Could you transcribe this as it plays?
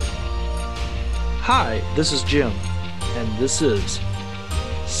Hi, this is Jim, and this is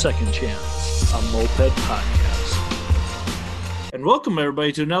Second Chance, a Moped Podcast. And welcome,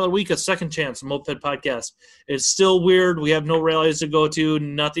 everybody, to another week of Second Chance, a Moped Podcast. It's still weird. We have no rallies to go to.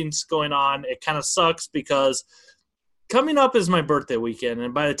 Nothing's going on. It kind of sucks because coming up is my birthday weekend,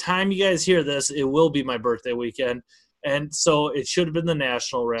 and by the time you guys hear this, it will be my birthday weekend. And so it should have been the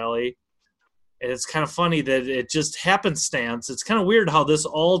national rally. And it's kind of funny that it just happenstance. It's kind of weird how this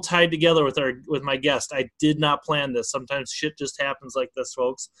all tied together with my guest. I did not plan this. Sometimes shit just happens like this,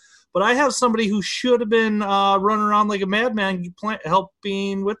 folks. But I have somebody who should have been running around like a madman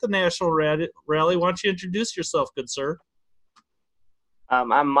helping with the national rally. Why don't you introduce yourself, good sir?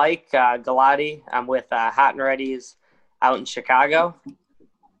 I'm Mike Galati. I'm with Hot and Ready's out in Chicago.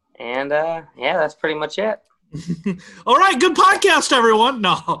 And, that's pretty much it. All right, good podcast, everyone.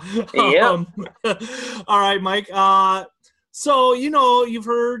 No. Yep. All right, Mike. So, you've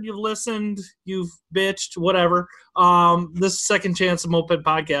heard, you've listened, you've bitched, whatever. This is Second Chance, a Moped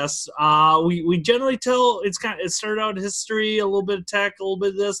Podcast. We generally tell it started out history, a little bit of tech, a little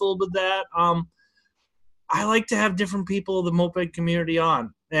bit of this, a little bit of that. I like to have different people of the moped community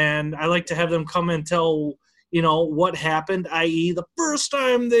on, and I like to have them come and tell what happened, i.e. the first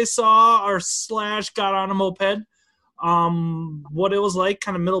time they saw or / got on a moped, what it was like,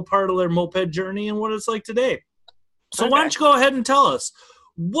 kind of middle part of their moped journey, and what it's like today. So Why don't you go ahead and tell us,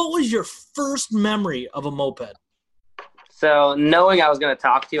 what was your first memory of a moped? So knowing I was going to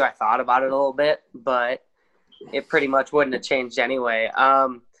talk to you, I thought about it a little bit, but it pretty much wouldn't have changed anyway.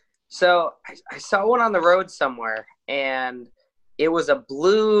 So I saw one on the road somewhere, and it was a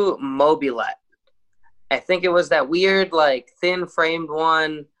blue Mobilette. I think it was that weird, thin framed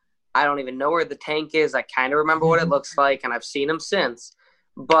one. I don't even know where the tank is. I kind of remember what it looks like, and I've seen them since.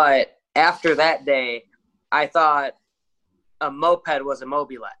 But after that day, I thought a moped was a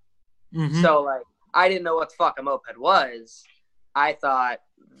Mobilette. Mm-hmm. So, I didn't know what the fuck a moped was. I thought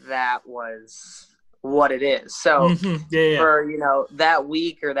that was what it is. So, for, that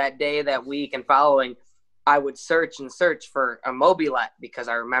week or that day, that week and following, I would search for a Mobilette because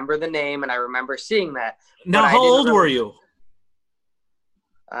I remember the name and I remember seeing that. Now, how old were you?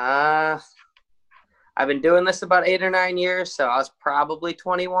 I've been doing this about 8 or 9 years, so I was probably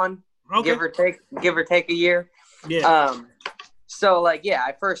 21, give or take a year. Yeah.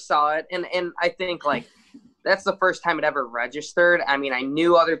 I first saw it, and I think that's the first time it ever registered. I mean, I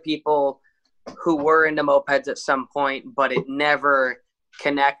knew other people who were into mopeds at some point, but it never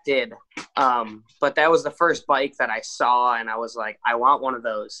connected. But that was the first bike that I saw, and I was like, I want one of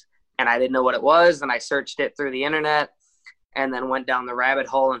those. And I didn't know what it was, and I searched it through the internet and then went down the rabbit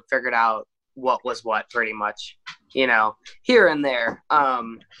hole and figured out what was what, pretty much, here and there.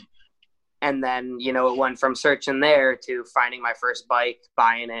 And then, it went from searching there to finding my first bike,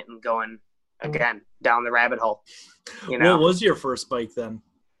 buying it, and going again down the rabbit hole. What was your first bike then?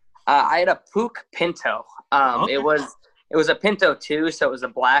 I had a Puch Pinto. Okay. It was a Pinto 2, so it was a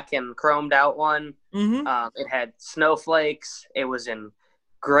black and chromed out one. Mm-hmm. It had snowflakes. It was in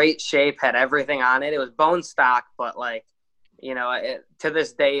great shape, had everything on it. It was bone stock, but to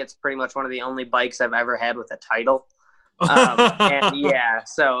this day, it's pretty much one of the only bikes I've ever had with a title.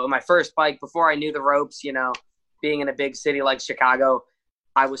 So my first bike, before I knew the ropes, being in a big city like Chicago,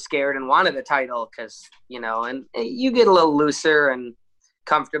 I was scared and wanted a title because, and you get a little looser and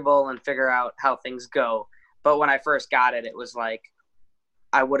comfortable and figure out how things go. But when I first got it, it was like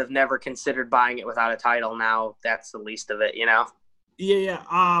I would have never considered buying it without a title. Now that's the least of it, Yeah.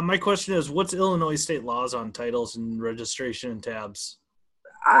 My question is, what's Illinois state laws on titles and registration and tabs?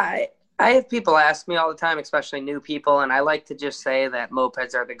 I have people ask me all the time, especially new people, and I like to just say that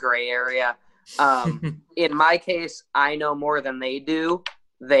mopeds are the gray area. In my case, I know more than they do,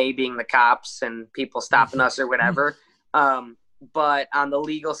 they being the cops and people stopping us or whatever. But on the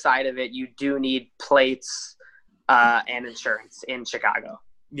legal side of it, you do need plates and insurance in Chicago.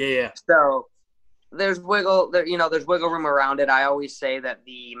 Yeah. So there's wiggle room around it. I always say that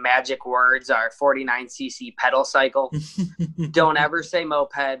the magic words are 49cc pedal cycle. Don't ever say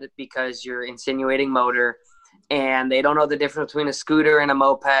moped because you're insinuating motor, and they don't know the difference between a scooter and a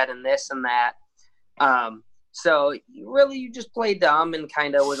moped and this and that. So you just play dumb and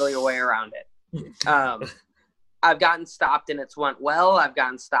kind of wiggle your way around it. I've gotten stopped and it's went well. I've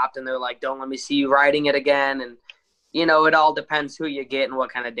gotten stopped and they're like, don't let me see you riding it again. And, it all depends who you get and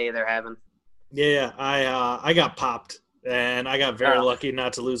what kind of day they're having. Yeah, I got popped, and I got very lucky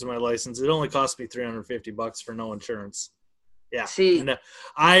not to lose my license. It only cost me $350 for no insurance. Yeah. See,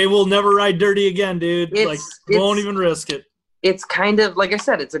 I will never ride dirty again, dude. Won't even risk it. It's kind of, like I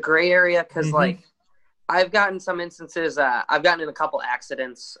said, it's a gray area because, I've gotten some instances. I've gotten in a couple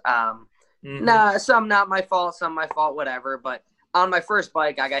accidents Mm-hmm. Nah, some not my fault, some my fault, whatever. But on my first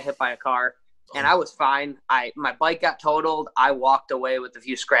bike, I got hit by a car, and I was fine. My bike got totaled. I walked away with a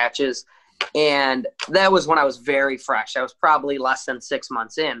few scratches, and that was when I was very fresh. I was probably less than 6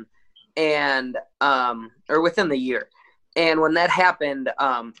 months in, and or within the year. And when that happened,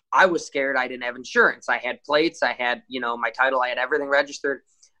 I was scared. I didn't have insurance. I had plates. I had, my title. I had everything registered,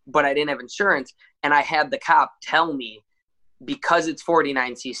 but I didn't have insurance. And I had the cop tell me, because it's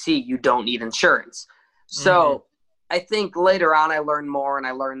 49cc, you don't need insurance. So I think later on I learned more, and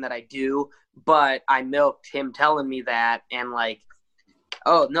I learned that I do, but I milked him telling me that, and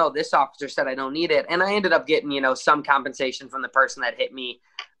oh no, this officer said I don't need it. And I ended up getting, some compensation from the person that hit me.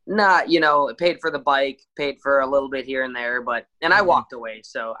 Not, paid for the bike, paid for a little bit here and there, and I walked away.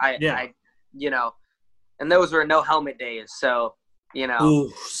 So I and those were no helmet days. So,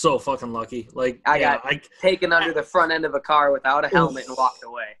 Ooh, so fucking lucky. I got taken under the front end of a car without a helmet and walked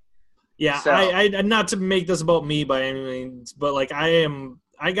away. Yeah. So, I not to make this about me by any means, but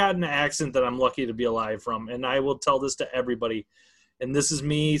I got in an accident that I'm lucky to be alive from. And I will tell this to everybody. And this is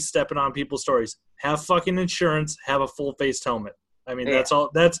me stepping on people's stories. Have fucking insurance, have a full face helmet. I mean, that's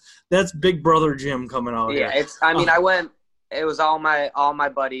all. That's Big Brother Jim coming out. Yeah, here. I mean, I went. It was all my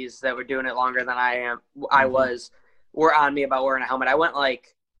buddies that were doing it longer than I am. Were on me about wearing a helmet. I went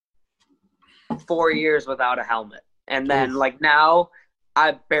 4 years without a helmet, and then now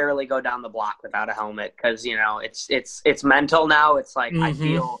I barely go down the block without a helmet because it's mental now. It's I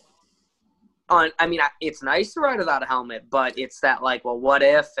feel. I mean, it's nice to ride without a helmet, but it's that well, what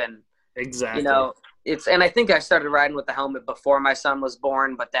if and exactly. And I think I started riding with the helmet before my son was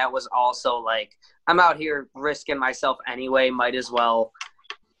born, but that was also I'm out here risking myself anyway. Might as well,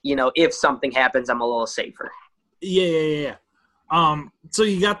 if something happens, I'm a little safer. Yeah. So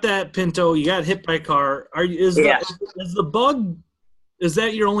you got that Pinto, you got hit by a car. Is the Bug, is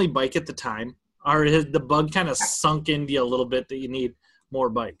that your only bike at the time? Or has the Bug kind of sunk into you a little bit that you need more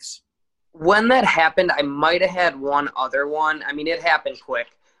bikes? When that happened, I might have had one other one. I mean, it happened quick.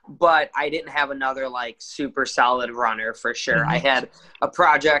 But I didn't have another super solid runner for sure. Mm-hmm. I had a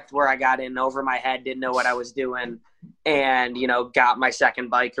project where I got in over my head, didn't know what I was doing, and got my second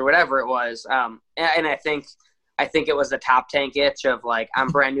bike or whatever it was. And I think it was the top tank itch of I'm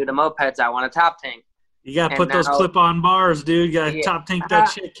brand new to mopeds. I want a top tank. You gotta put those clip-on bars, dude. You gotta top tank that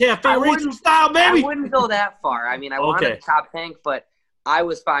shit. Cafe racing style, baby. I wouldn't go that far. I mean, I wanted a top tank, but I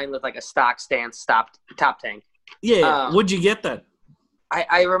was fine with a stock stance top tank. Yeah. What'd you get then?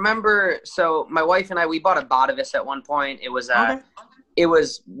 I remember, so my wife and I, we bought a Botavis at one point. It was it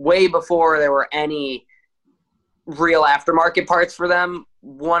was way before there were any real aftermarket parts for them.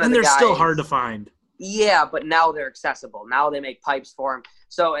 And they're still hard to find. Yeah, but now they're accessible. Now they make pipes for them.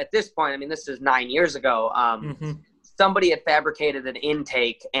 So at this point, I mean, this is 9 years ago. Somebody had fabricated an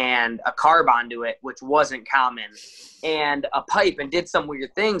intake and a carb onto it, which wasn't common, and a pipe, and did some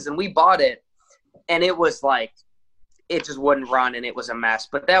weird things. And we bought it, and it was it just wouldn't run, and it was a mess.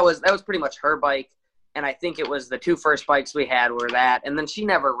 But that was pretty much her bike, and I think it was the two first bikes we had were that, and then she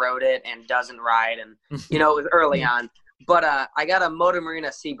never rode it and doesn't ride, and it was early on. But I got a Motor Marina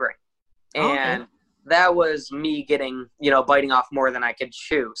Sebring, and that was me getting biting off more than I could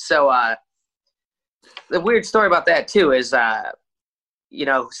chew. So the weird story about that too is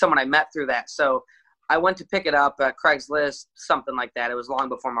someone I met through that. So I went to pick it up at Craigslist, something like that. It was long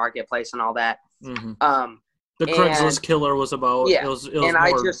before Marketplace and all that. The Craigslist killer was about it was and more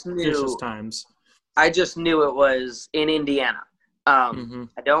I just knew vicious times. I just knew it was in Indiana. I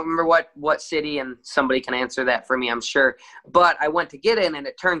don't remember what city, and somebody can answer that for me, I'm sure. But I went to get in, and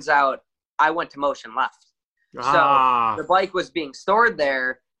it turns out I went to Motion Left. So the bike was being stored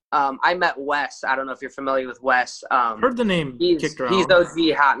there. I met Wes. I don't know if you're familiar with Wes. Heard the name kicked around. He's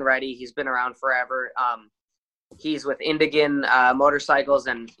OG hot and ready. He's been around forever. He's with Indigan Motorcycles,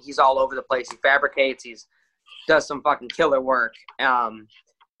 and he's all over the place. He fabricates. Does some fucking killer work. And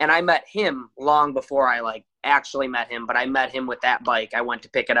I met him long before I actually met him, but I met him with that bike. I went to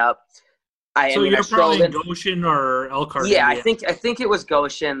pick it up. You're probably in Goshen or Elkhart. Yeah, I think it was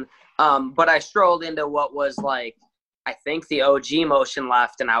Goshen. But I strolled into what was I think the OG Motion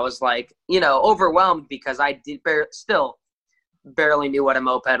Left, and I was overwhelmed because I still barely knew what a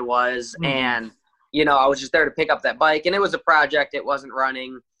moped was. And, I was just there to pick up that bike, and it was a project. It wasn't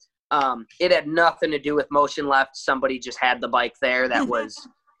running. It had nothing to do with Motion Left. Somebody just had the bike there that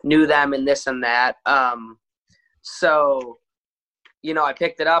knew them and this and that. So, I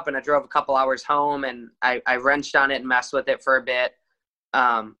picked it up and I drove a couple hours home, and I wrenched on it and messed with it for a bit.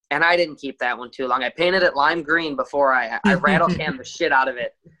 And I didn't keep that one too long. I painted it lime green before I rattle canned the shit out of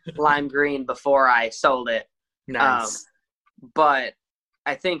it lime green before I sold it. Nice. But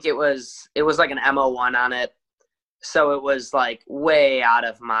I think it was like an MO1 on it. So it was like way out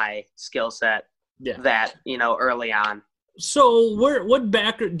of my skill set that, early on. So what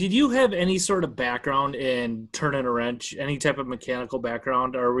background did you have any sort of background in turning a wrench, any type of mechanical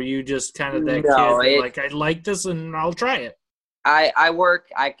background, or were you just kind of that kid I like this and I'll try it?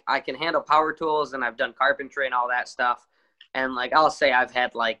 I can handle power tools and I've done carpentry and all that stuff. And like, I'll say I've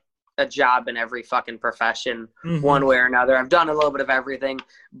had like a job in every fucking profession one way or another. I've done a little bit of everything,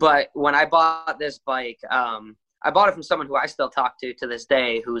 but when I bought this bike, I bought it from someone who I still talk to this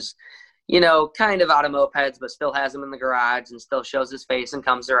day, who's, kind of out of mopeds, but still has them in the garage and still shows his face and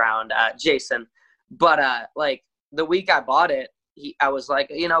comes around, Jason. But like the week I bought it, I was like,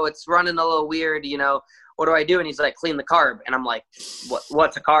 it's running a little weird, what do I do? And he's like, clean the carb. And I'm like,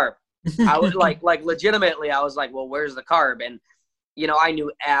 what's a carb? I was like legitimately, I was like, well, where's the carb? And, I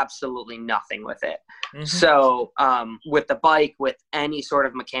knew absolutely nothing with it. So with the bike, with any sort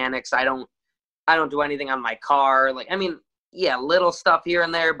of mechanics, I don't do anything on my car. Like, I mean, yeah, little stuff here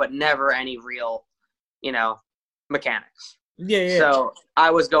and there, but never any real, mechanics. Yeah. So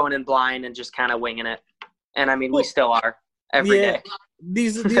I was going in blind and just kind of winging it. And I mean, we still are every day.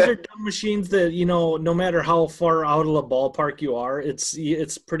 These are dumb machines that, no matter how far out of the ballpark you are,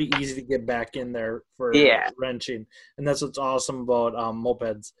 it's pretty easy to get back in there for wrenching. And that's what's awesome about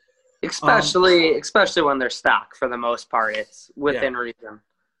mopeds. Especially when they're stock for the most part. It's within reason.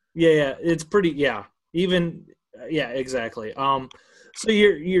 Yeah, it's pretty exactly. So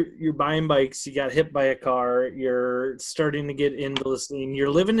you're buying bikes, you got hit by a car, you're starting to get into the scene. You're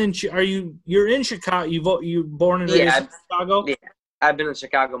living in you're in Chicago, you born and raised in Chicago? Yeah. I've been in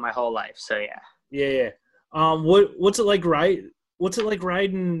Chicago my whole life, so yeah. Yeah. What's it like riding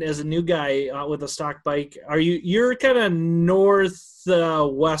as a new guy with a stock bike? You're kind of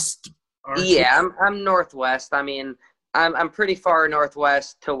northwest? Yeah, I'm northwest. I mean, I'm pretty far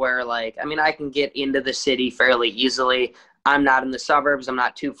northwest to where I can get into the city fairly easily. I'm not in the suburbs. I'm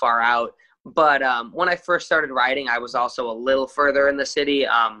not too far out. But when I first started riding, I was also a little further in the city.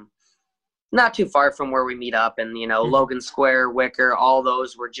 Not too far from where we meet up, and Logan Square, Wicker, all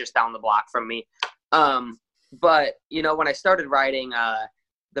those were just down the block from me. But when I started riding,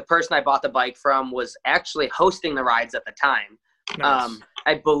 the person I bought the bike from was actually hosting the rides at the time. Nice.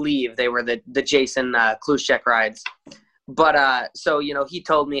 I believe they were the Jason Kluschek rides. But so he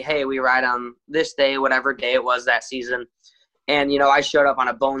told me, hey, we ride on this day, whatever day it was that season, and I showed up on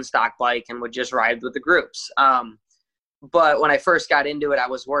a bone stock bike and would just ride with the groups. But when I first got into it, I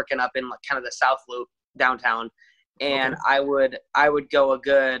was working up in kind of the South Loop downtown, and I would go a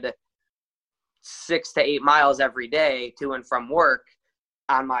good 6 to 8 miles every day to and from work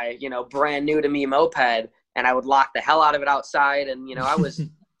on my, brand new to me moped, and I would lock the hell out of it outside. And, I was,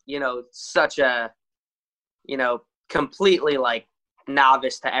 such a, completely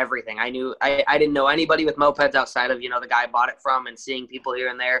novice to everything. I didn't know anybody with mopeds outside of, the guy I bought it from and seeing people here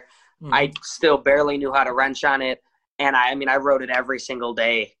and there. I still barely knew how to wrench on it. And I rode it every single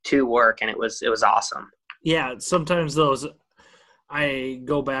day to work, and it was awesome. Yeah, sometimes I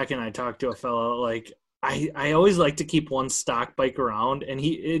go back and I talk to a fellow, I always like to keep one stock bike around,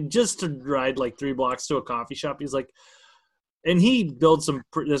 and just to ride 3 blocks to a coffee shop. He's like, and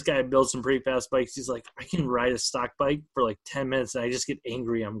this guy builds some pretty fast bikes. He's like, I can ride a stock bike for 10 minutes, and I just get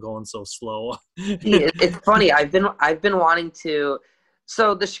angry I'm going so slow. It's funny. I've been wanting to.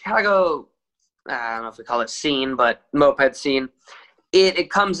 So the Chicago, I don't know if we call it scene, but moped scene, it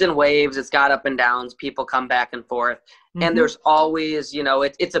comes in waves. It's got up and downs. People come back and forth. And there's always,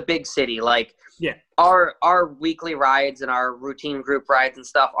 it's a big city. Our weekly rides and our routine group rides and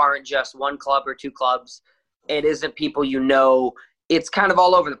stuff aren't just one club or 2 clubs. It isn't people It's kind of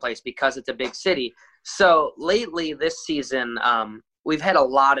all over the place because it's a big city. So lately this season, we've had a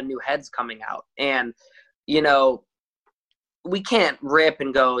lot of new heads coming out. And, we can't rip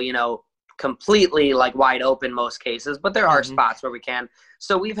and go, completely wide open most cases, but there are spots where we can.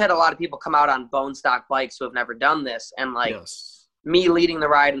 So we've had a lot of people come out on bone stock bikes who have never done this. And me leading the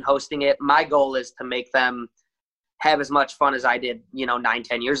ride and hosting it, my goal is to make them have as much fun as I did,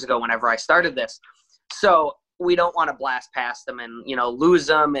 9-10 years ago, whenever I started this. So we don't want to blast past them and, lose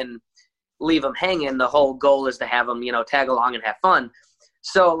them and leave them hanging. The whole goal is to have them, tag along and have fun.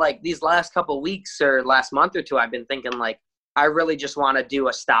 So these last couple weeks or last month or two, I've been thinking I really just want to do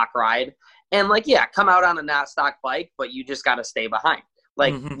a stock ride and come out on a not stock bike, but you just got to stay behind.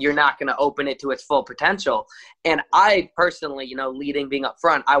 You're not going to open it to its full potential. And I personally, leading, being up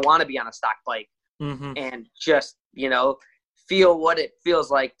front, I want to be on a stock bike and just, feel what it feels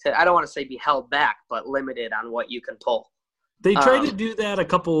like to, I don't want to say be held back, but limited on what you can pull. They tried to do that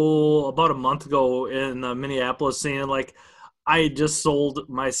about a month ago in Minneapolis, saying I just sold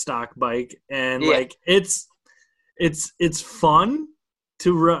my stock bike, and Yeah. like it's fun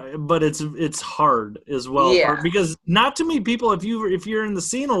to run, but it's hard as well because not too many people, if you're in the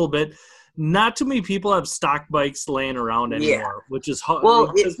scene a little bit, not too many people have stock bikes laying around anymore, which is hard.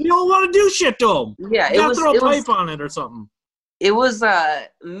 Well, because we don't want to do shit to them. Yeah, you gotta throw a pipe on it or something. It was,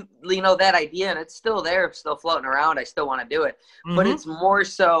 that idea, and it's still there, still floating around. I still want to do it. Mm-hmm. But it's more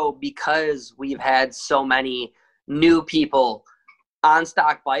so because we've had so many new people on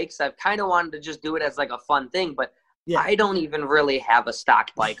stock bikes. I've kind of wanted to just do it as like a fun thing, but I don't even really have a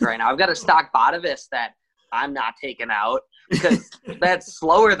stock bike right now. I've got a stock Botavist that I'm not taking out because that's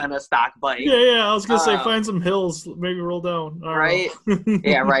slower than a stock bike. Yeah. I was gonna say find some hills, maybe roll down. Right?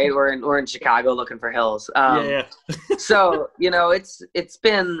 Yeah, right. We're in Chicago looking for hills. So it's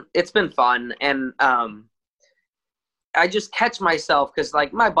been fun, and I just catch myself because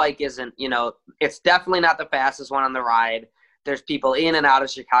like my bike isn't, it's definitely not the fastest one on the ride. There's people in and out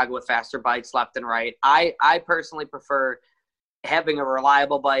of Chicago with faster bikes left and right. I personally prefer having a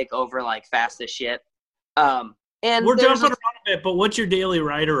reliable bike over like fast as shit. And we're jumping around a bit, but what's your daily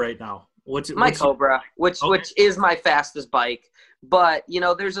rider right now? What's Cobra, which is my fastest bike. But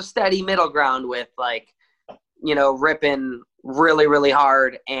there's a steady middle ground with like, ripping really, really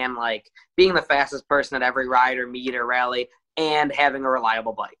hard and like being the fastest person at every ride or meet or rally and having a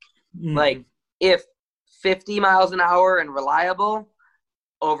reliable bike. Mm-hmm. Like if 50 miles an hour and reliable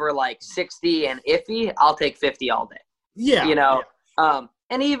over like 60 and iffy, I'll take 50 all day. Yeah.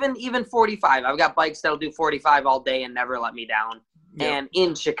 And even 45. I've got bikes that'll do 45 all day and never let me down. Yeah. And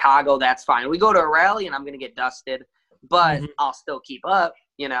in Chicago, that's fine. We go to a rally and I'm going to get dusted, but I'll still keep up,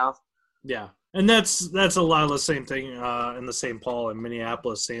 Yeah. And that's a lot of the same thing in the St. Paul and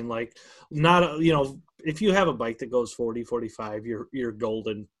Minneapolis, saying like not, if you have a bike that goes 40, 45, you're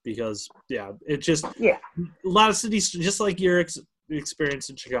golden because it's just a lot of cities, just like your experience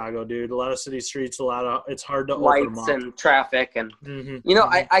in Chicago, dude. A lot of city streets, it's hard to lights open them up. And traffic, and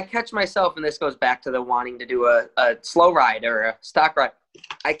I catch myself, and this goes back to the wanting to do a slow ride or a stock ride.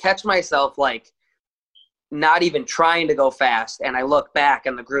 I catch myself like not even trying to go fast, and I look back,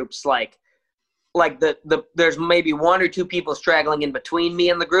 and the group's like there's maybe one or two people straggling in between me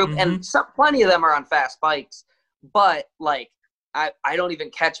and the group, and plenty of them are on fast bikes, but like I don't even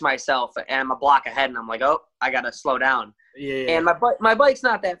catch myself, and I'm a block ahead, and I'm like, oh, I gotta slow down. Yeah. And my bike's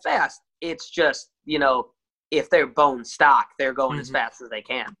not that fast. It's just, if they're bone stock, they're going as fast as they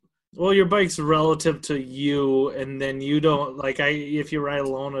can. Well, your bike's relative to you, and then you don't if you ride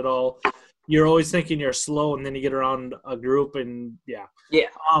alone at all, you're always thinking you're slow, and then you get around a group, and yeah.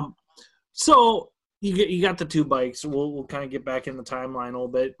 So you got the two bikes. We'll kind of get back in the timeline a little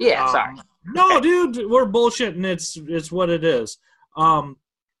bit. Yeah, sorry. No, dude, we're bullshitting. It's what it is.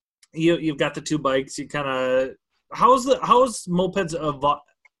 You've got the two bikes. You kind of how's mopeds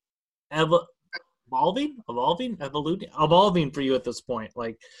evolving for you at this point?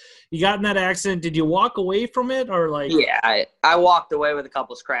 Like, you got in that accident. Did you walk away from it or like? Yeah, I walked away with a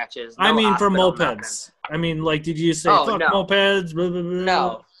couple scratches. No, I mean, for mopeds. Nothing. I mean, like, did you say fuck mopeds? Blah, blah, blah.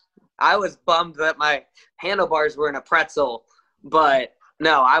 No, I was bummed that my handlebars were in a pretzel, but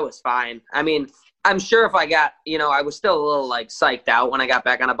no, I was fine. I mean, I'm sure if I got, I was still a little like psyched out when I got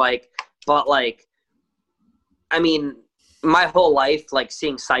back on a bike, but like, I mean, my whole life, like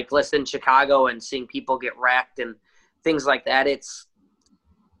seeing cyclists in Chicago and seeing people get wrecked and things like that, it's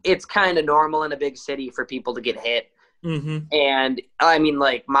kind of normal in a big city for people to get hit. And I mean,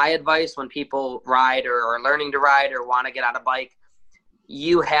 like my advice when people ride or are learning to ride or want to get on a bike,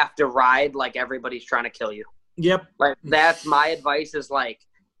 you have to ride like everybody's trying to kill you. Yep. Like that's my advice is like,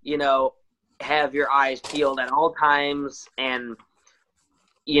 have your eyes peeled at all times and,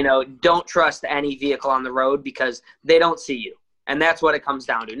 don't trust any vehicle on the road because they don't see you. And that's what it comes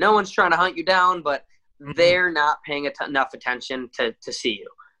down to. No one's trying to hunt you down, but they're not paying enough attention to see you.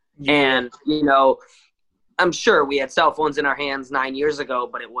 Yeah. And, I'm sure we had cell phones in our hands 9 years ago,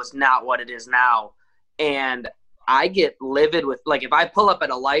 but it was not what it is now. And I get livid with, like, if I pull up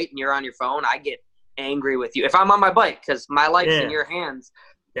at a light and you're on your phone, I get angry with you. If I'm on my bike, because my life's in your hands,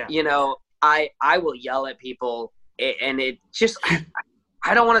 I will yell at people, and it just –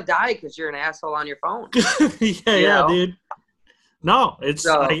 I don't want to die because you're an asshole on your phone. Yeah, dude. No, it's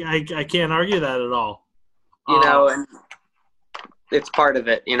I can't argue that at all. And it's part of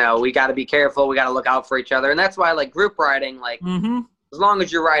it. We got to be careful. We got to look out for each other, and that's why like group riding, like as long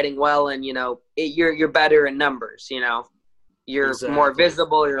as you're riding well and you're better in numbers. You're more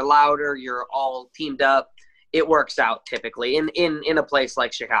visible. You're louder. You're all teamed up. It works out typically in a place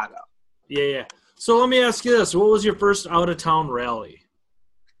like Chicago. Yeah. So let me ask you this: what was your first out of town rally?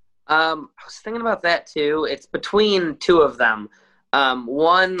 I was thinking about that too. It's between two of them.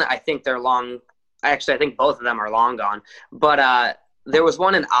 One, I think they're long. Actually, I think both of them are long gone. But there was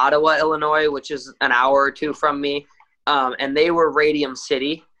one in Ottawa, Illinois, which is an hour or two from me, and they were Radium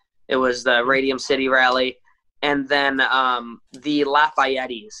City. It was the Radium City rally, and then the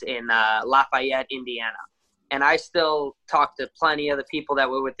Lafayette's in Lafayette, Indiana. And I still talk to plenty of the people that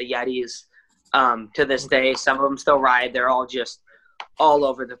were with the Yetis to this day. Some of them still ride. They're all just all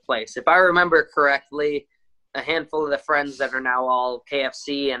over the place. If I remember correctly, a handful of the friends that are now all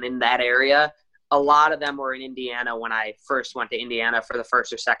KFC and in that area, a lot of them were in Indiana when I first went to Indiana for the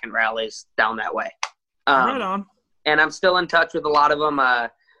first or second rallies down that way. Right on. And I'm still in touch with a lot of them. I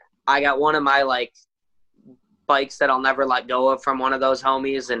got one of my bikes that I'll never let go of from one of those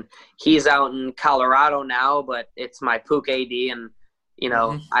homies, and he's out in Colorado now, but it's my Pook AD, and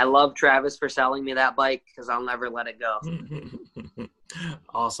I love Travis for selling me that bike because I'll never let it go.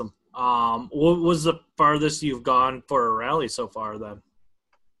 Awesome. What was the farthest you've gone for a rally so far then?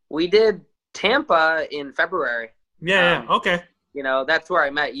 We did Tampa in February. Yeah. Okay. That's where I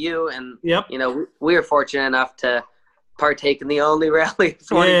met you, and yep. We were fortunate enough to partake in the only rally of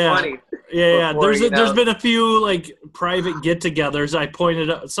 2020. Yeah. There's been a few private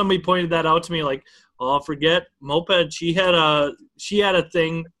get-togethers. Somebody pointed that out to me, forget Moped. She had a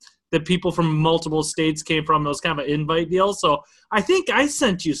thing that people from multiple states came from. It was kind of an invite deal. So I think I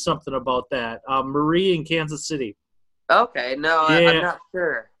sent you something about that. Marie in Kansas City. Okay. No, yeah. I'm not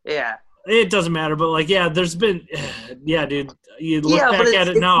sure. Yeah. It doesn't matter, but there's been, dude. You look back at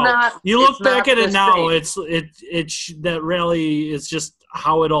it now. It's that rally is just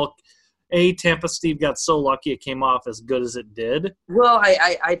how it all. Tampa Steve got so lucky it came off as good as it did. Well,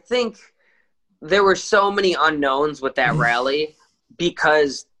 I think there were so many unknowns with that rally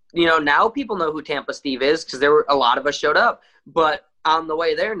because now people know who Tampa Steve is because there were a lot of us showed up, but on the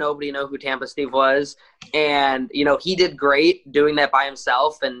way there, nobody knew who Tampa Steve was. And, he did great doing that by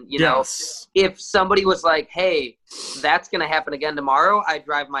himself. And, yes. If somebody was like, hey, that's going to happen again tomorrow, I'd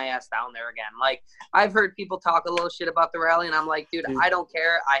drive my ass down there again. I've heard people talk a little shit about the rally, and I'm like, dude, I don't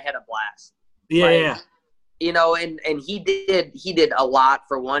care. I had a blast. Yeah. And he did a lot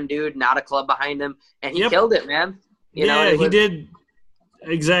for one dude, not a club behind him. And he killed it, man. He did.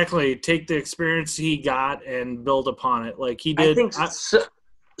 Exactly. Take the experience he got and build upon it. He did. I think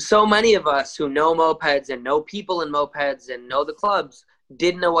so many of us who know mopeds and know people in mopeds and know the clubs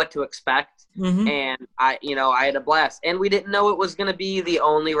didn't know what to expect. Mm-hmm. And I had a blast. And we didn't know it was going to be the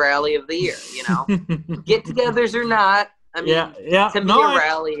only rally of the year, Get-togethers or not. I mean, to me, a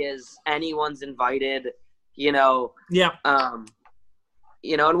rally is anyone's invited, Yeah. And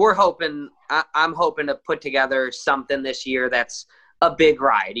we're hoping – I'm hoping to put together something this year that's – a big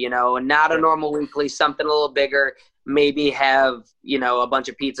ride, and not a normal weekly, something a little bigger, maybe have, a bunch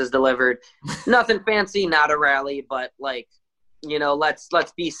of pizzas delivered. Nothing fancy, not a rally, but let's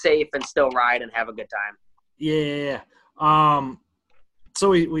be safe and still ride and have a good time. Yeah. So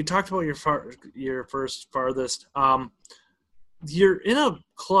we talked about your first farthest. You're in a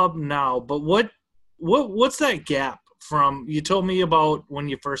club now, but what's that gap from, you told me about when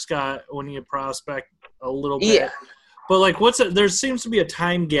you prospect a little bit. Yeah. But there seems to be a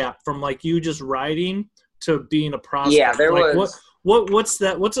time gap from you just riding to being a prospect. Yeah, there was. What's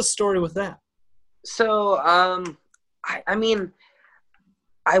that? What's a story with that? So, I mean,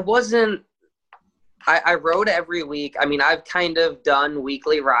 I wasn't. I rode every week. I mean, I've kind of done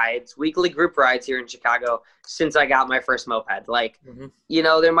weekly group rides here in Chicago since I got my first moped.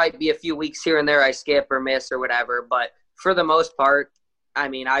 There might be a few weeks here and there I skip or miss or whatever, but for the most part, I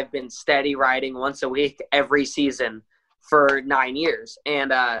mean, I've been steady riding once a week every season for 9 years.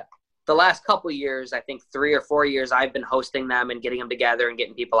 And the last couple of years, I think 3 or 4 years, I've been hosting them and getting them together and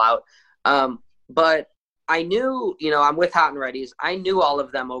getting people out. But I knew, I'm with Hot and Ready's. I knew all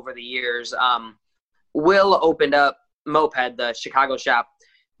of them over the years. Will opened up Moped, the Chicago shop.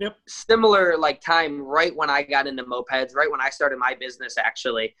 Yep. Similar time right when I got into mopeds, right when I started my business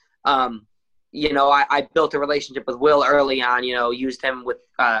actually. I built a relationship with Will early on, used him with,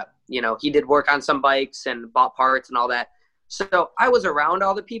 he did work on some bikes and bought parts and all that. So I was around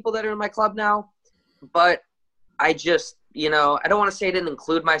all the people that are in my club now, but I just, I don't want to say I didn't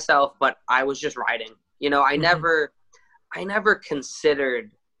include myself, but I was just riding. I never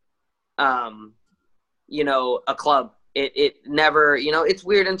considered, a club. It never, it's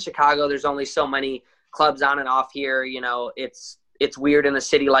weird in Chicago. There's only so many clubs on and off here. It's weird in a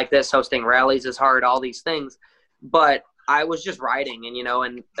city like this. Hosting rallies is hard, all these things. But I was just riding and,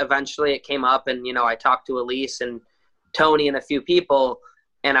 and eventually it came up and, I talked to Elise and Tony and a few people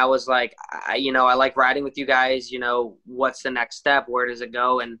and I was like, I like riding with you guys. What's the next step? Where does it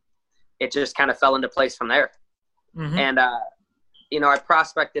go? And it just kind of fell into place from there. Mm-hmm. And, I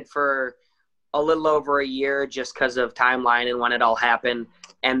prospected for a little over a year just because of timeline and when it all happened.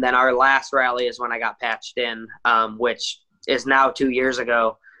 And then our last rally is when I got patched in, which is now 2 years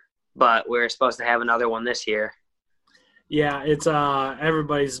ago, but we're supposed to have another one this year. Yeah, it's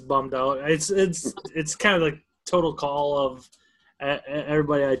everybody's bummed out. It's kind of like total call of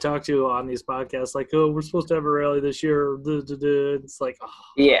everybody I talk to on these podcasts, like, oh, we're supposed to have a rally this year. It's like, oh.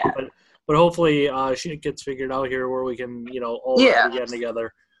 Yeah. But hopefully shit gets figured out here where we can, all ride again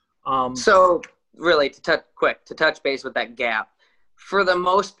together. So really, to touch base with that gap, for the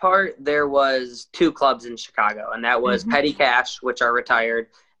most part, there was 2 clubs in Chicago, and that was Petty Cash, which are retired,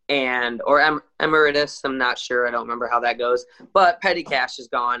 or Emeritus. I'm not sure. I don't remember how that goes. But Petty Cash is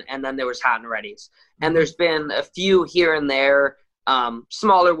gone, and then there was Hot and Ready's. And there's been a few here and there,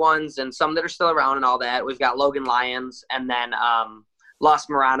 smaller ones, and some that are still around and all that. We've got Logan Lions, and then Los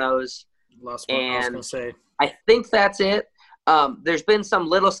Moranos. I was gonna say. I think that's it. There's been some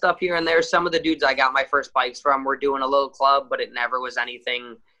little stuff here and there. Some of the dudes I got my first bikes from were doing a little club, but it never was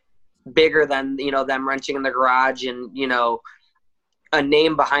anything bigger than, them wrenching in the garage and, a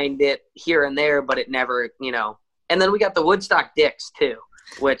name behind it here and there, but it never, And then we got the Woodstock Dicks too,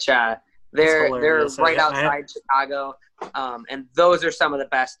 which they're right outside Chicago. And those are some of the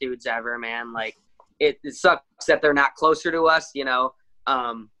best dudes ever, man. Like it sucks that they're not closer to us,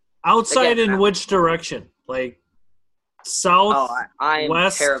 Outside in which direction? Like south, I am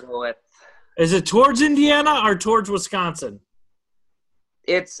west? Terrible with. Is it towards Indiana or towards Wisconsin?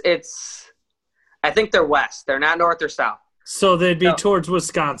 It's. I think they're west. They're not north or south. So they'd be towards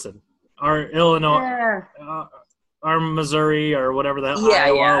Wisconsin or Illinois, or Missouri or whatever the hell.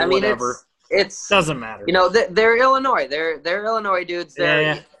 Iowa, I mean, whatever. It's doesn't matter. They're Illinois. They're Illinois dudes.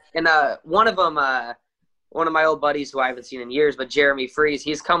 And one of them. One of my old buddies who I haven't seen in years, but Jeremy Freeze,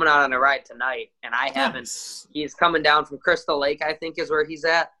 he's coming out on a ride tonight, and I haven't. Nice. He's coming down from Crystal Lake, I think, is where he's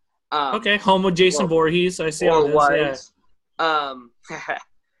at. Okay, home with Jason Voorhees. I see all this. Yeah.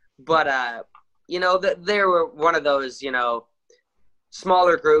 But they were one of those,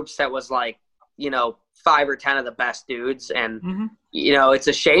 smaller groups that was like, 5 or 10 of the best dudes, and it's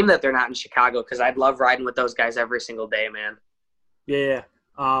a shame that they're not in Chicago because I'd love riding with those guys every single day, man. Yeah.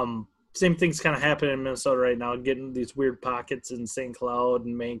 Same thing's kind of happening in Minnesota right now, getting these weird pockets in St. Cloud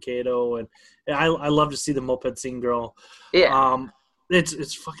and Mankato, and I love to see the moped scene grow. Yeah.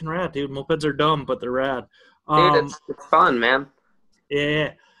 It's fucking rad, dude. Mopeds are dumb, but they're rad. Dude, it's fun, man.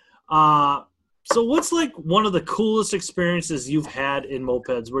 Yeah. So what's like one of the coolest experiences you've had in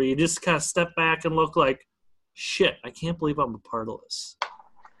mopeds where you just kind of step back and look like, shit, I can't believe I'm a part of this?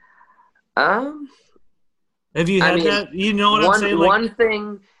 Have you had that? You know what I'm saying? Like, one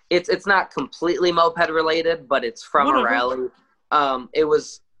thing. It's not completely moped related, but it's from a rally. It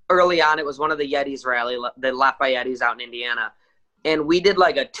was early on. It was one of the Yetis rally, the Lafayette's out in Indiana, and we did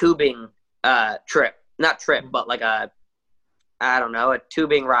like a tubing trip, but like a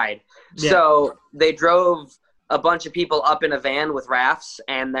tubing ride. Yeah. So they drove a bunch of people up in a van with rafts,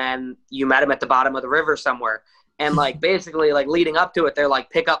 and then you met them at the bottom of the river somewhere. And like basically like leading up to it, they're like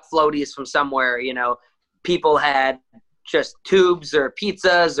pick up floaties from somewhere. People had just tubes or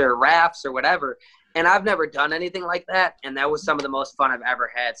pizzas or rafts or whatever. And I've never done anything like that. And that was some of the most fun I've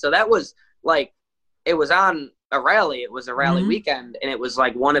ever had. So that was like, it was on a rally. It was a rally weekend, and it was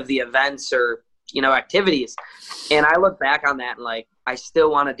like one of the events or, activities. And I look back on that and like, I still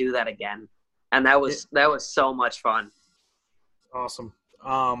want to do that again. And that was so much fun. Awesome.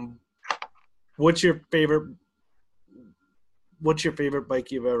 What's your favorite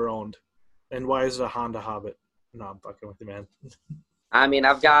bike you've ever owned? And why is it a Honda Hobbit? No, I'm fucking with you, man. I mean,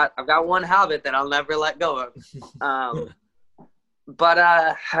 I've got one Hobbit that I'll never let go of. But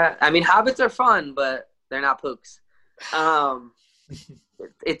I mean, Hobbits are fun, but they're not Pooks.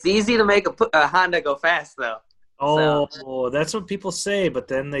 It's easy to make a Honda go fast, though. Oh, that's what people say, but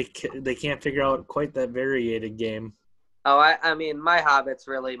then they can't figure out quite that variated game. Oh, I mean, my Hobbit's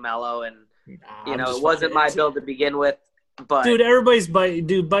really mellow, and it wasn't my build to begin with. But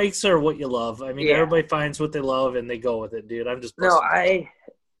dude, bikes are what you love. I mean, everybody finds what they love and they go with it, dude. I'm just my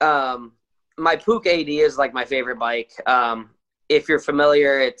Pook AD is like my favorite bike. If you're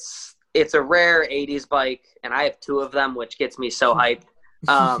familiar, it's a rare 80s bike, and I have 2 of them, which gets me so hyped.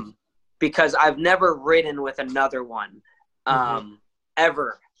 Because I've never ridden with another one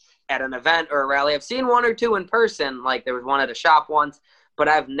ever at an event or a rally. I've seen 1 or 2 in person, like there was one at a shop once, but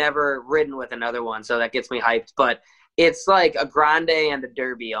I've never ridden with another one, so that gets me hyped. But it's like a Grande and a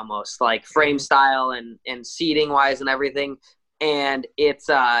Derby almost, like frame style and seating wise and everything. And it's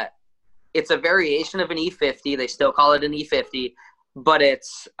a variation of an E50. They still call it an E50. but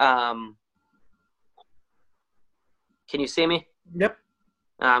it's can you see me? Yep.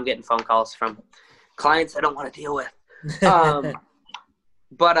 I'm getting phone calls from clients I don't want to deal with.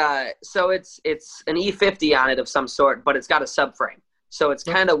 But so it's an E50 on it of some sort, but it's got a subframe. So it's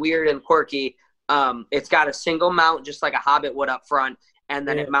kind of weird and quirky. It's got a single mount, just like a Hobbit would up front, and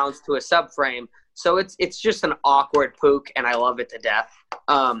then it mounts to a subframe. So it's just an awkward Puch, and I love it to death.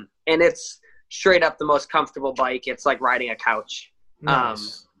 And it's straight up the most comfortable bike. It's like riding a couch.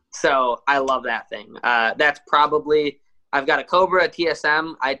 Nice. So I love that thing. That's probably – I've got a Cobra, a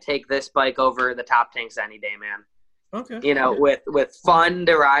TSM. I'd take this bike over the Top Tanks any day, man. Okay. You know, with fun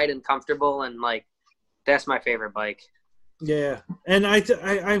to ride and comfortable, and, like, that's my favorite bike. Yeah. And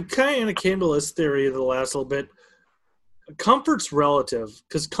I'm kind of came to this theory the last little bit. Comfort's relative,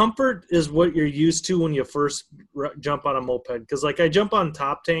 because comfort is what you're used to when you first jump on a moped. Because, like, I jump on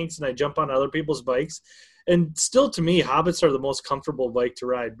Top Tanks and I jump on other people's bikes, and still, to me, Hobbits are the most comfortable bike to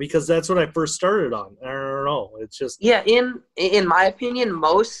ride because that's what I first started on. I don't know. It's just in my opinion,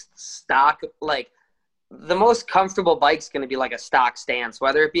 most stock, like, the most comfortable bike's going to be like a stock stance,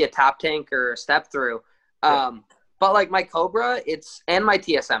 whether it be a Top Tank or a step through. But like my Cobra, and my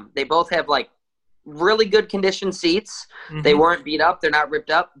TSM, they both have like really good conditioned seats. Mm-hmm. They weren't beat up, they're not ripped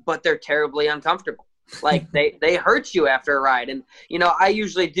up, but they're terribly uncomfortable. Like they hurt you after a ride. And you know, I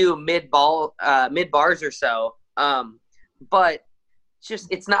usually do mid bars or so. But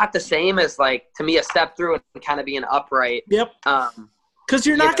it's not the same as, like, to me, a step through and kind of being upright. Yep. Because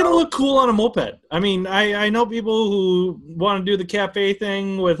you're not going to look cool on a moped. I mean, I know people who want to do the cafe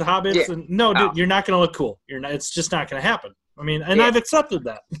thing with Hobbits, and dude, you're not going to look cool. You're not. It's just not going to happen. I mean, and I've accepted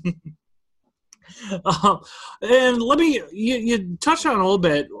that. And let me you touch on a little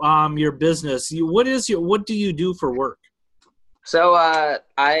bit your business. What do you do for work? So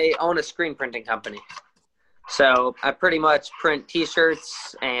I own a screen printing company. So I pretty much print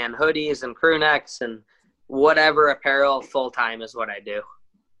T-shirts and hoodies and crew necks and whatever apparel full time is what I do.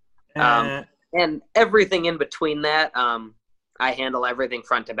 And everything in between that, I handle everything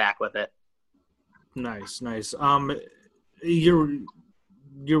front to back with it. Nice.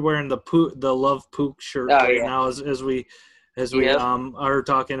 You're wearing the Love Puch shirt now as we are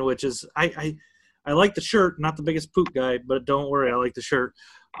talking, which is I like the shirt, not the biggest Puch guy, but don't worry, I like the shirt.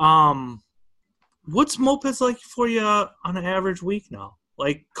 What's mopeds like for you on an average week now?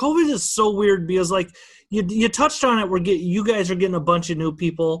 Like, COVID is so weird because, like, you touched on it. You guys are getting a bunch of new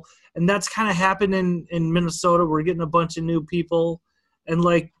people, and that's kind of happened in Minnesota. We're getting a bunch of new people, and,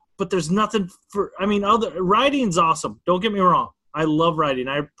 like, but there's nothing for. I mean, riding's awesome. Don't get me wrong. I love riding.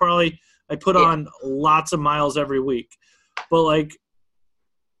 I put on lots of miles every week, but, like,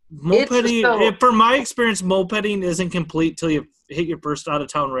 mopeding, from my experience, mopeding isn't complete till you hit your first out of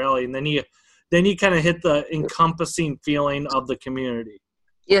town rally, and then you kind of hit the encompassing feeling of the community.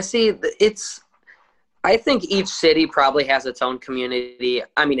 Yeah, see, I think each city probably has its own community.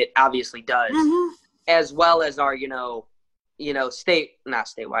 I mean, it obviously does, as well as our, not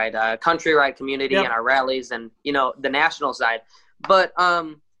statewide, country ride community and our rallies and, the national side. But,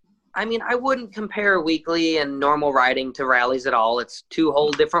 I mean, I wouldn't compare weekly and normal riding to rallies at all. It's two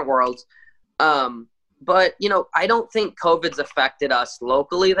whole different worlds. But, I don't think COVID's affected us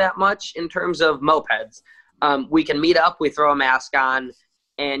locally that much in terms of mopeds. We can meet up, we throw a mask on,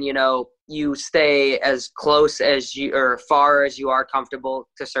 and, you stay as close as you or far as you are comfortable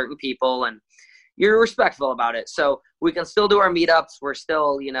to certain people, and you're respectful about it. So we can still do our meetups. We're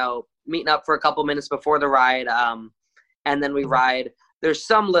still, meeting up for a couple minutes before the ride, and then we ride. There's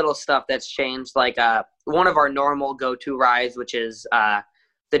some little stuff that's changed, like one of our normal go-to rides, which is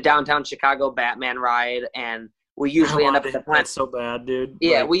the downtown Chicago Batman ride, and we usually end up at the That's so bad, dude.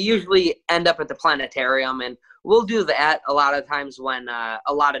 Yeah, we usually end up at the planetarium, and we'll do that a lot of times when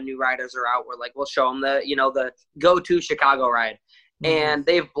a lot of new riders are out. We'll show them the go-to Chicago ride, and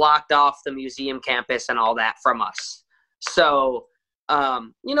they've blocked off the museum campus and all that from us. So,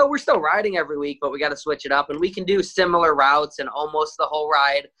 we're still riding every week, but we got to switch it up, and we can do similar routes and almost the whole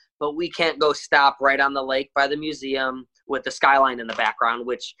ride, but we can't go stop right on the lake by the museum with the skyline in the background,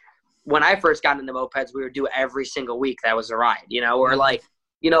 which when I first got into mopeds, we would do every single week. That was the ride, or like,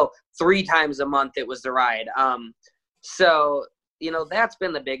 3 times a month it was the ride. So, that's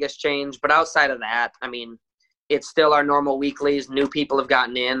been the biggest change. But outside of that, I mean, it's still our normal weeklies. New people have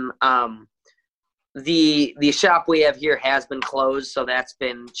gotten in. The shop we have here has been closed, so that's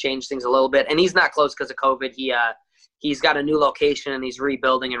been changed things a little bit. And he's not closed because of COVID. He's got a new location and he's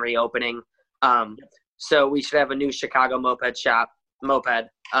rebuilding and reopening. So we should have a new Chicago moped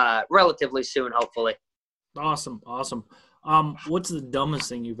relatively soon, hopefully. Awesome. What's the dumbest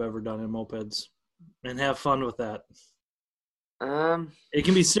thing you've ever done in mopeds? And have fun with that. It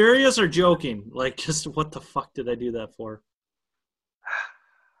can be serious or joking. Like, just what the fuck did I do that for?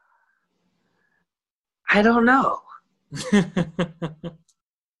 I don't know.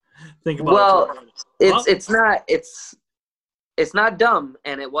 Think about Well, it. it's not dumb,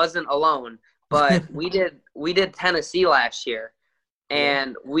 and it wasn't alone. But we did Tennessee last year,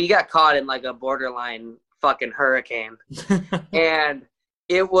 and we got caught in like a borderline fucking hurricane, and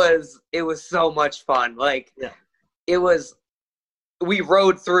it was so much fun. Like, we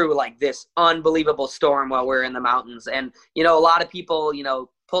rode through like this unbelievable storm while we were in the mountains, and a lot of people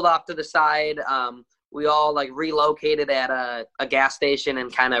pulled off to the side. We all like relocated at a gas station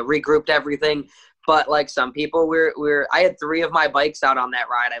and kind of regrouped everything. But like some people, I had 3 of my bikes out on that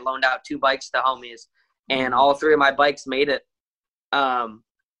ride. I loaned out 2 bikes to homies, and all 3 of my bikes made it.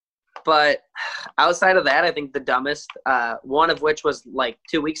 But outside of that, I think the dumbest, one of which was like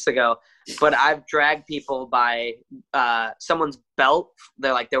 2 weeks ago, but I've dragged people by someone's belt,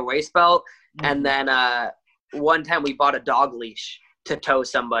 their waist belt. And then one time we bought a dog leash to tow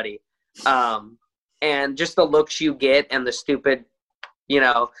somebody. And just the looks you get and the stupid, you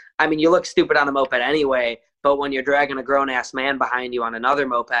look stupid on a moped anyway, but when you're dragging a grown-ass man behind you on another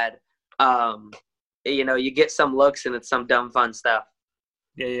moped, you get some looks, and it's some dumb fun stuff.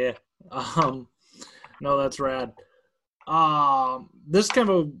 Yeah. No, that's rad. This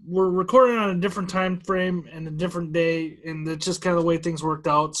we're recording on a different time frame and a different day, and it's just kind of the way things worked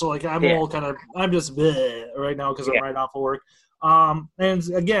out. So like I'm just bleh right now because I'm right off of work. And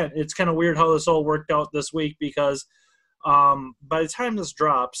again, it's kind of weird how this all worked out this week because by the time this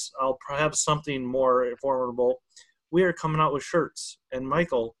drops, I'll have something more formidable. We are coming out with shirts, and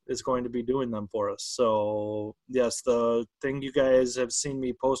Michael is going to be doing them for us. So, yes, the thing you guys have seen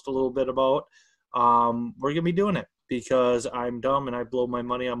me post a little bit about, we're going to be doing it because I'm dumb and I blow my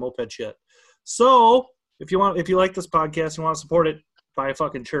money on moped shit. So, if you like this podcast, you want to support it, buy a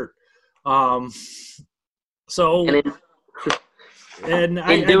fucking shirt. So,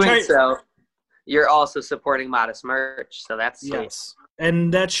 you're also supporting Modest Merch, so that's sweet. Yes.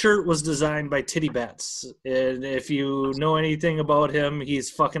 And that shirt was designed by Titty Bats. And if you know anything about him, he's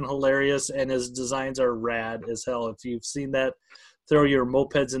fucking hilarious, and his designs are rad as hell. If you've seen that Throw Your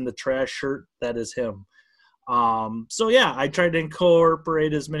Mopeds in the Trash shirt, that is him. I tried to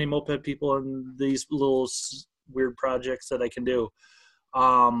incorporate as many moped people in these little weird projects that I can do.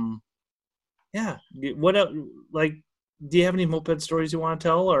 What else, do you have any moped stories you want to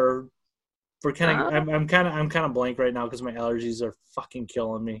tell, or I'm kind of blank right now because my allergies are fucking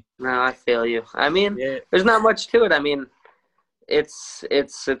killing me. No, I feel you. I mean, there's not much to it. I mean, it's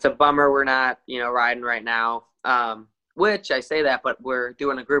a bummer we're not riding right now. Which I say that, but we're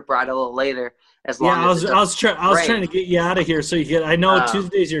doing a group ride a little later. I was trying to get you out of here so you get. I know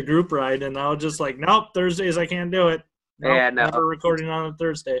Tuesday's your group ride, and I was just like, nope, Thursdays I can't do it. Nope, never recording on a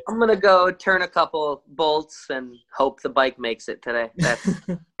Thursday. I'm gonna go turn a couple bolts and hope the bike makes it today.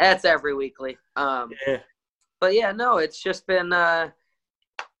 That's every weekly. But yeah, no, it's just been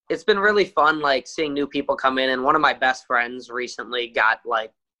it's been really fun, like seeing new people come in. And one of my best friends recently got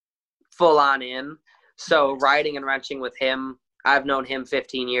like full on in. So riding and wrenching with him, I've known him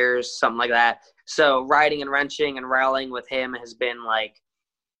 15 years, something like that. So riding and wrenching and rallying with him has been like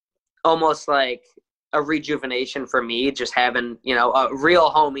almost like a rejuvenation for me, just having, a real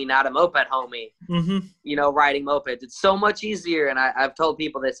homie, not a moped homie, riding mopeds. It's so much easier. And I've told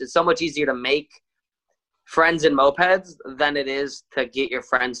people this, it's so much easier to make friends in mopeds than it is to get your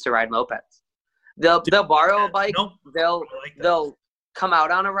friends to ride mopeds. They'll borrow a bike. They'll come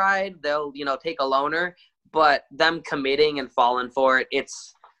out on a ride. They'll, take a loaner, but them committing and falling for it,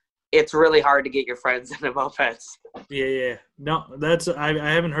 it's really hard to get your friends into mopeds. Yeah. No, that's I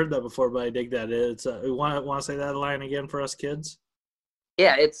haven't heard that before, but I dig that. It's want to say that line again for us kids?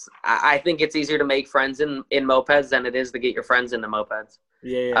 Yeah, I think it's easier to make friends in mopeds than it is to get your friends into mopeds.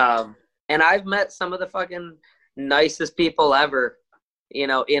 Yeah. And I've met some of the fucking nicest people ever, in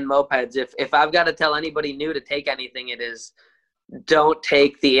mopeds. If I've got to tell anybody new to take anything, it is don't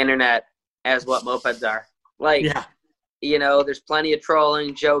take the internet as what mopeds are. Like, there's plenty of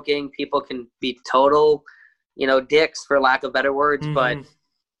trolling, joking. People can be total, dicks for lack of better words. But,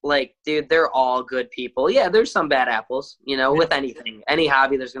 like, dude, they're all good people. Yeah, there's some bad apples, with anything. Any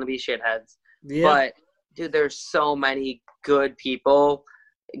hobby, there's going to be shitheads. Yeah. But, dude, there's so many good people,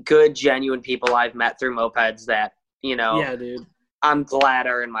 good, genuine people I've met through mopeds that, dude, I'm glad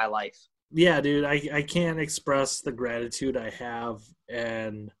are in my life. Yeah, dude, I can't express the gratitude I have,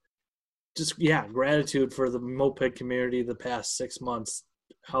 and just, gratitude for the moped community the past 6 months,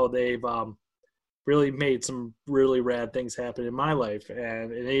 how they've really made some really rad things happen in my life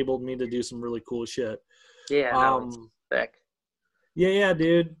and enabled me to do some really cool shit. Yeah, sick. Yeah,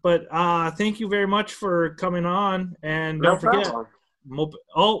 dude. But thank you very much for coming on, and No don't forget,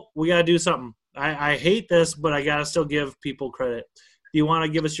 problem. we gotta do something. I hate this, but I gotta still give people credit. Do you want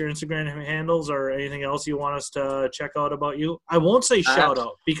to give us your Instagram handles or anything else you want us to check out about you? I won't say shout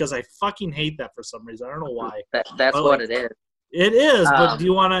out because I fucking hate that for some reason. I don't know why. That's But, what it is. It is, but do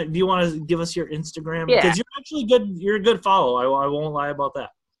you want to give us your Instagram? Yeah. Because you're actually good. You're a good follow. I won't lie about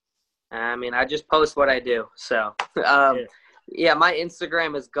that. I mean, I just post what I do. So, yeah, my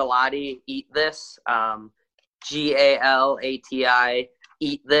Instagram is Galati Eat This, GALATI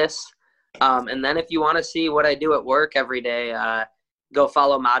Eat This. And then if you want to see what I do at work every day, go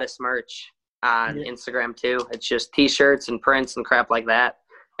follow Modest Merch on Instagram too. It's just T-shirts and prints and crap like that.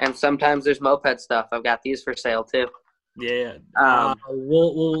 And sometimes there's moped stuff. I've got these for sale too. Yeah.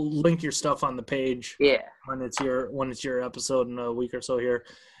 We'll link your stuff on the page. Yeah. When it's your episode in a week or so here,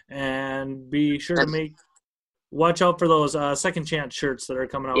 and be sure to watch out for those second chance shirts that are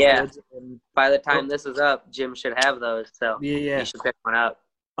coming out. Yeah. By the time this is up, Jim should have those. So yeah, you should pick one up.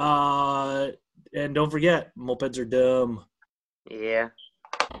 And don't forget, mopeds are dumb. Yeah.